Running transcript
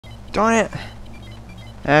Darn it!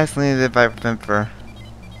 I accidentally did by Vimper.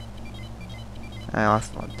 I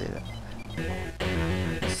lost a lot of data.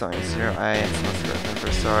 Something zero. I accidentally did by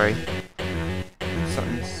Vimper, sorry.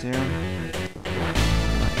 Something zero.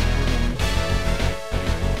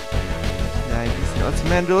 Yeah, let's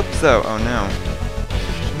Mandalypso! Oh no.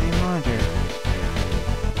 Name monitor.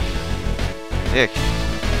 Ick.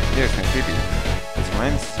 Yeah, it's kinda creepy. That's why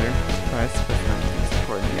I'm sir. Surprised, but not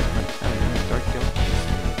supporting the front dark guild.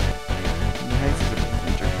 The heights is a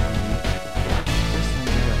winter community. First thing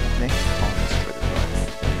we got next on is for the rocks.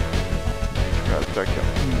 Crowd dark guild.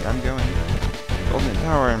 I'm going. Golden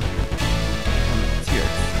Tower.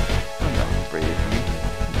 T-Rex. I'm not afraid of you.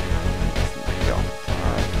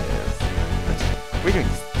 What are you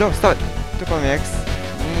doing? No, stop it! Don't call me X.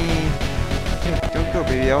 Don't go,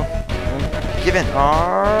 baby L. Give in!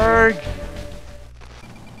 Arg!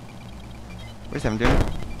 What is that I'm doing?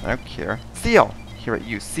 I don't care. Seal! Here at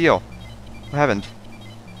you, Seal! What happened?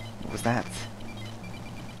 What was that?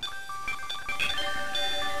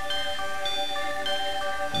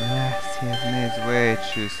 Yes, he has made his way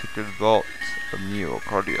to the secret vault of Neo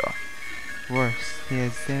Arcadia. Worse, he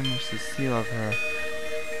has damaged the seal of her,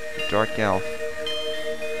 the Dark Elf.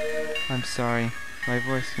 I'm sorry, my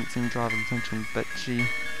voice didn't seem to draw his attention, but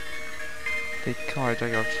they call her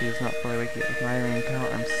Dark Elf. She is not fully awake yet. With my remaining power,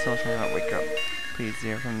 I'm still trying to not wake up. Please,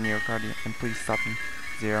 Zero, from Neo Arcadia, and please stop him.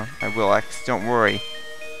 Zero, I will, X, don't worry.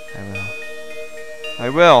 I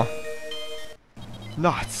will.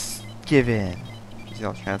 Not give in.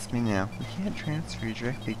 Giselle, transfer me now. We can't transfer you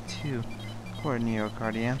directly to Core Neo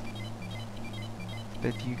Arcadia.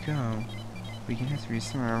 But if you go, we can transfer you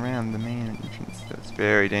somewhere around the main entrance. That's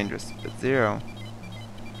very dangerous. But Zero,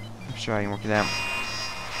 I'm sure I can work it out.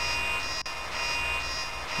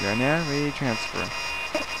 You are now ready to transfer.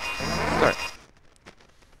 Start.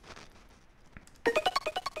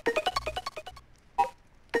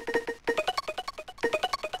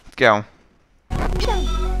 Let's go.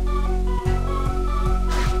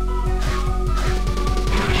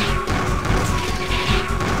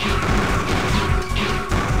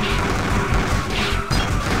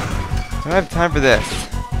 I don't have time for this.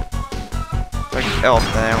 It's like elf,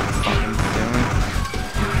 and I want something soon.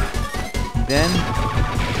 Then,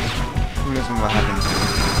 who knows what happens?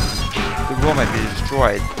 The world might be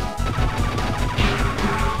destroyed.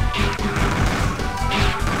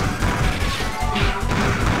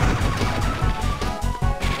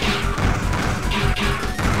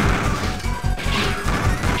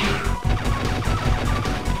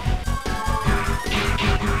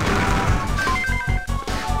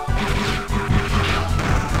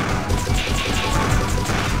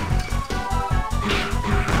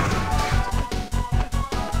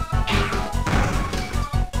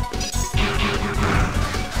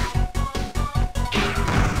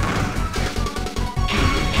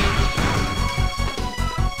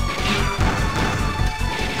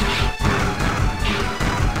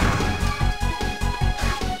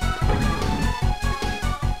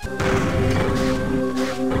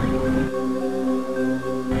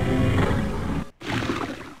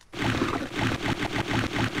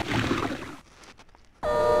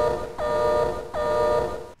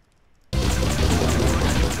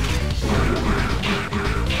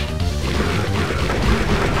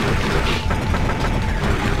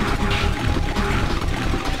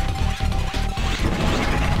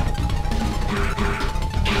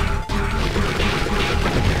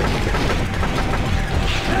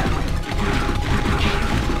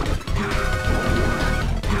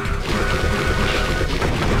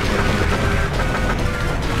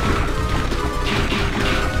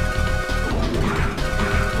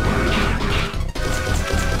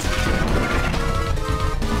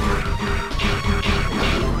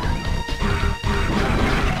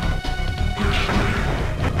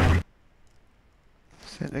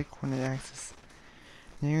 Set a coordinate axis.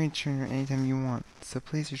 Now you can return anytime you want, so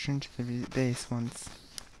please return to the base once.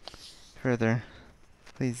 Further,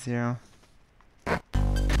 please, Zero.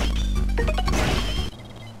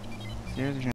 Zero's return.